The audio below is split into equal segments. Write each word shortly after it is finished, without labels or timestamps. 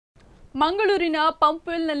ಮಂಗಳೂರಿನ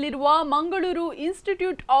ಪಂಪ್ವೆಲ್ನಲ್ಲಿರುವ Mangaluru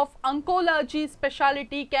institute of ಆಂಕೋಲಾಜಿ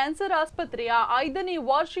speciality cancer ಆಸ್ಪತ್ರೆಯ 5ನೇ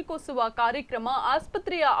ವಾರ್ಷಿಕೋತ್ಸವ ಕಾರ್ಯಕ್ರಮ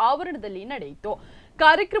ಆಸ್ಪತ್ರೆಯ ಆವರಣದಲ್ಲಿ ನಡೆಯಿತು.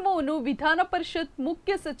 ಕಾರ್ಯಕ್ರಮವನ್ನು ವಿಧಾನ ಪರಿಷತ್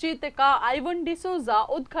ಮುಖ್ಯ ಸಚೇತಕ ಐವನ್ ಡಿಸೋಜಾ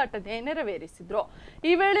ಉದ್ಘಾಟನೆ ನೆರವೇರಿಸಿದರು.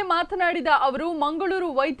 ಈ ವೇಳೆ ಮಾತನಾಡಿದ ಅವರು, ಮಂಗಳೂರು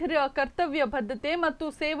ವೈದ್ಯರ ಕರ್ತವ್ಯ ಬದ್ಧತೆ ಮತ್ತು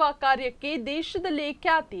ಸೇವಾ ಕಾರ್ಯಕ್ಕೆ ದೇಶದಲ್ಲಿ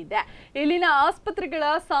ಖ್ಯಾತಿ ಇದೆ. ಇಲ್ಲಿನ ಆಸ್ಪತ್ರೆಗಳ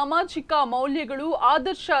ಸಾಮಾಜಿಕ ಮೌಲ್ಯಗಳು,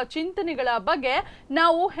 ಆದರ್ಶ ಚಿಂತನೆಗಳ ಬಗ್ಗೆ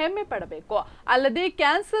ನಾವು ಹೆಮ್ಮೆ ಪಡಬೇಕು. ಅಲ್ಲದೆ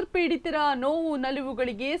ಕ್ಯಾನ್ಸರ್ ಪೀಡಿತರ ನೋವು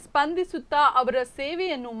ನಲಿವುಗಳಿಗೆ ಸ್ಪಂದಿಸುತ್ತಾ ಅವರ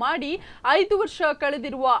ಸೇವೆಯನ್ನು ಮಾಡಿ 5 ವರ್ಷ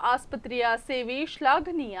ಕಳೆದಿರುವ ಆಸ್ಪತ್ರೆಯ ಸೇವೆ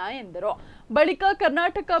ಶ್ಲಾಘನೀಯ ಎಂದರು. ಬಳಿಕ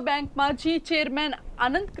ಕರ್ನಾಟಕ ಬ್ಯಾಂಕ್ ಮಾಜಿ ಚೇರ್ಮನ್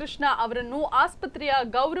ಅನಂತ್ ಕೃಷ್ಣ ಅವರನ್ನು ಆಸ್ಪತ್ರೆಯ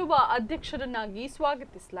ಗೌರವ ಅಧ್ಯಕ್ಷರನ್ನಾಗಿ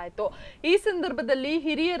ಸ್ವಾಗತಿಸಲಾಯಿತು. ಈ ಸಂದರ್ಭದಲ್ಲಿ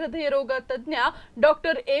ಹಿರಿಯ ಹೃದಯ ರೋಗ ತಜ್ಞ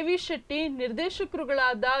ಡಾಕ್ಟರ್ ಎವಿ Shetty,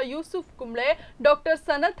 ನಿರ್ದೇಶಕರುಗಳಾದ Yusuf Kumble, doctor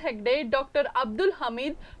Sanath Hegde, doctor Abdul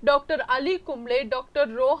Hamid, doctor Ali Kumble,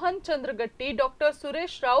 doctor Rohan ಚಂದ್ರಗಟ್ಟಿ, doctor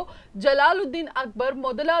Suresh Rao, Jalaluddin Akbar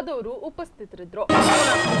ಮೊದಲಾದವರು ಉಪಸ್ಥಿತರಿದ್ದರು.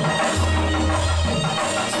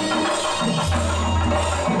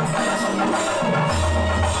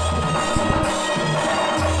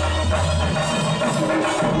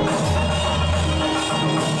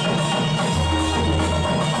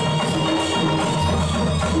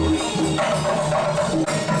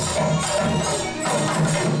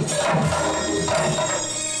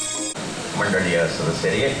 ಮಂಡಳಿಯ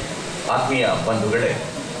ಸದಸ್ಯರಿಗೆ, ಆತ್ಮೀಯ ಬಂಧುಗಳೇ,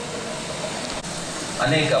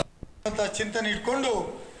 ಅನೇಕ ಚಿಂತನೆ ಇಟ್ಕೊಂಡು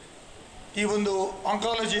ಈ ಒಂದು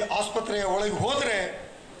ಆಂಕಾಲಜಿ ಆಸ್ಪತ್ರೆಯ ಒಳಗೆ ಹೋದರೆ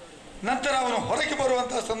ನಂತರ ಅವನು ಹೊರಗೆ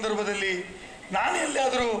ಬರುವಂಥ ಸಂದರ್ಭದಲ್ಲಿ ನಾನು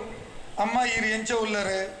ಎಲ್ಲಿಯಾದರೂ ಅಮ್ಮ ಈರು ಎಂಚ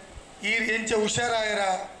ಉಲ್ಲರೆ, ಈರು ಎಂಚ ಹುಷಾರಾಯರ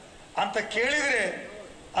ಅಂತ ಕೇಳಿದರೆ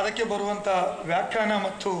ಅದಕ್ಕೆ ಬರುವಂಥ ವ್ಯಾಖ್ಯಾನ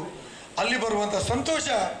ಮತ್ತು ಅಲ್ಲಿ ಬರುವಂಥ ಸಂತೋಷ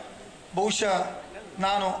ಬಹುಶಃ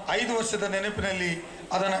ನಾನು 5 ವರ್ಷದ ನೆನಪಿನಲ್ಲಿ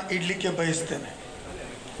ಅದನ್ನು ಇಡಲಿಕ್ಕೆ ಬಯಸ್ತೇನೆ.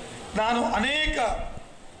 ನಾನು ಅನೇಕ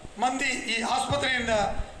ಮಂದಿ ಈ ಆಸ್ಪತ್ರೆಯಿಂದ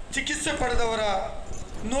ಚಿಕಿತ್ಸೆ ಪಡೆದವರ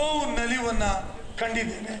ನೋವು ನಲಿವನ್ನು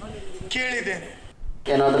ಕಂಡಿದ್ದೇನೆ, ಕೇಳಿದ್ದೇನೆ.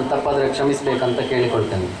 ಏನಾದರೂ ತಪ್ಪಾದರೆ ಕ್ಷಮಿಸಬೇಕಂತ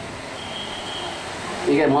ಕೇಳಿಕೊಳ್ತೇನೆ.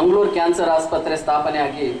 ಈಗ ಮಂಗಳೂರು ಕ್ಯಾನ್ಸರ್ ಆಸ್ಪತ್ರೆ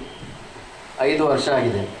ಸ್ಥಾಪನೆಯಾಗಿ 5 ವರ್ಷ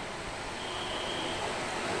ಆಗಿದೆ.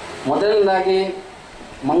 ಮೊದಲನೇದಾಗಿ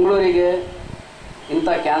ಮಂಗಳೂರಿಗೆ ಇಂಥ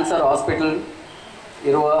ಕ್ಯಾನ್ಸರ್ ಹಾಸ್ಪಿಟಲ್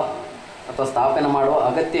ಇರುವ ಅಥವಾ ಸ್ಥಾಪನೆ ಮಾಡುವ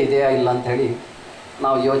ಅಗತ್ಯ ಇದೆಯಾ ಇಲ್ಲ ಅಂಥೇಳಿ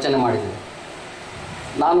ನಾವು ಯೋಚನೆ ಮಾಡಿದ್ವಿ.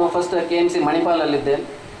 ನಾನು ಫಸ್ಟ್ KMC ಮಣಿಪಾಲಲ್ಲಿದ್ದೆ.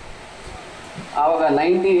 ಆವಾಗ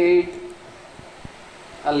 98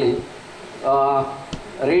 ಅಲ್ಲಿ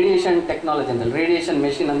ರೇಡಿಯೇಷನ್ ಟೆಕ್ನಾಲಜಿ ಅಂತ, ರೇಡಿಯೇಷನ್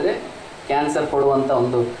ಮೆಷಿನ್ ಅಂದರೆ ಕ್ಯಾನ್ಸರ್ ಕೊಡುವಂಥ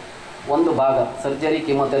ಒಂದು ಭಾಗ, ಸರ್ಜರಿ,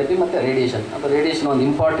 ಕೀಮೊಥೆರಪಿ ಮತ್ತು ರೇಡಿಯೇಷನ್. ಅದು ರೇಡಿಯೇಷನ್ ಒಂದು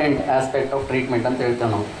ಇಂಪಾರ್ಟೆಂಟ್ ಆಸ್ಪೆಕ್ಟ್ ಆಫ್ ಟ್ರೀಟ್ಮೆಂಟ್ ಅಂತ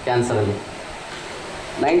ಹೇಳ್ತೇವೆ ನಾವು ಕ್ಯಾನ್ಸರಲ್ಲಿ.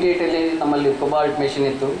 98ಅಲ್ಲಿ ನಮ್ಮಲ್ಲಿ ಕೊಬಾಲ್ಟ್ ಮೆಷಿನ್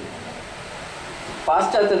ಇತ್ತು.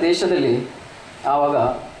 ಪಾಶ್ಚಾತ್ಯ ದೇಶದಲ್ಲಿ ಆವಾಗ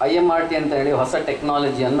IMRT ಅಂತ ಹೇಳಿ ಹೊಸ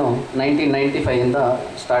ಟೆಕ್ನಾಲಜಿಯನ್ನು 1995ಇಂದ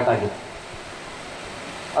ಸ್ಟಾರ್ಟ್ ಆಗಿತ್ತು.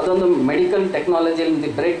 ಅದೊಂದು ಮೆಡಿಕಲ್ ಟೆಕ್ನಾಲಜಿಯಲ್ಲಿ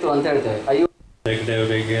ಬ್ರೇಕ್ ಥ್ರೂ ಅಂತ ಹೇಳ್ತೇವೆ.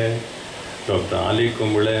 ಅವರಿಗೆ, ಡಾಕ್ಟರ್ ಅಲಿ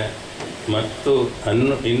ಕುಂಬ್ಳೆ ಮತ್ತು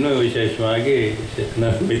ಇನ್ನೂ ವಿಶೇಷವಾಗಿ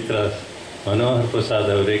ನನ್ನ ಮಿತ್ರ ಮನೋಹರ್ ಪ್ರಸಾದ್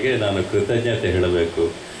ಅವರಿಗೆ ನಾನು ಕೃತಜ್ಞತೆ ಹೇಳಬೇಕು.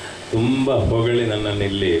 ತುಂಬ ಹೊಗಳಿ ನನ್ನನ್ನು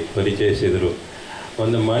ಇಲ್ಲಿ ಪರಿಚಯಿಸಿದರು.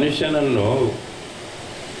 ಒಂದು ಮನುಷ್ಯನನ್ನು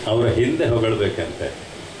ಅವರ ಹಿಂದೆ ಹೊಗಳಬೇಕಂತೆ,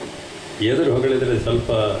 ಎದುರು ಹೊಗಳಿದರೆ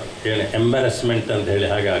ಸ್ವಲ್ಪ ಎಂಬಾರಸ್ಮೆಂಟ್ ಅಂತ ಹೇಳಿ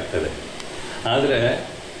ಹಾಗೆ ಆಗ್ತದೆ. ಆದರೆ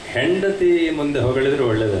ಹೆಂಡತಿ ಮುಂದೆ ಹೊಗಳಿದರೆ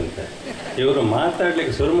ಒಳ್ಳೆಯದಂತೆ. ಇವರು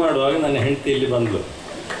ಮಾತಾಡಲಿಕ್ಕೆ ಶುರು ಮಾಡುವಾಗ ನನ್ನ ಹೆಂಡತಿ ಇಲ್ಲಿ ಬಂದಳು.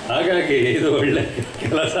 ಹಾಗಾಗಿ ಇದು ಒಳ್ಳೆಯ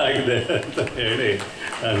ಕೆಲಸ ಆಗಿದೆ ಅಂತ ಹೇಳಿ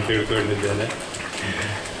ನಾನು ತಿಳ್ಕೊಂಡಿದ್ದೇನೆ.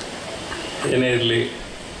 ಏನೇ ಇರಲಿ,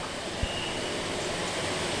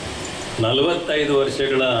 45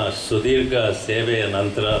 ವರ್ಷಗಳ ಸುದೀರ್ಘ ಸೇವೆಯ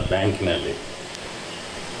ನಂತರ ಬ್ಯಾಂಕಿನಲ್ಲಿ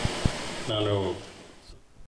ನಾನು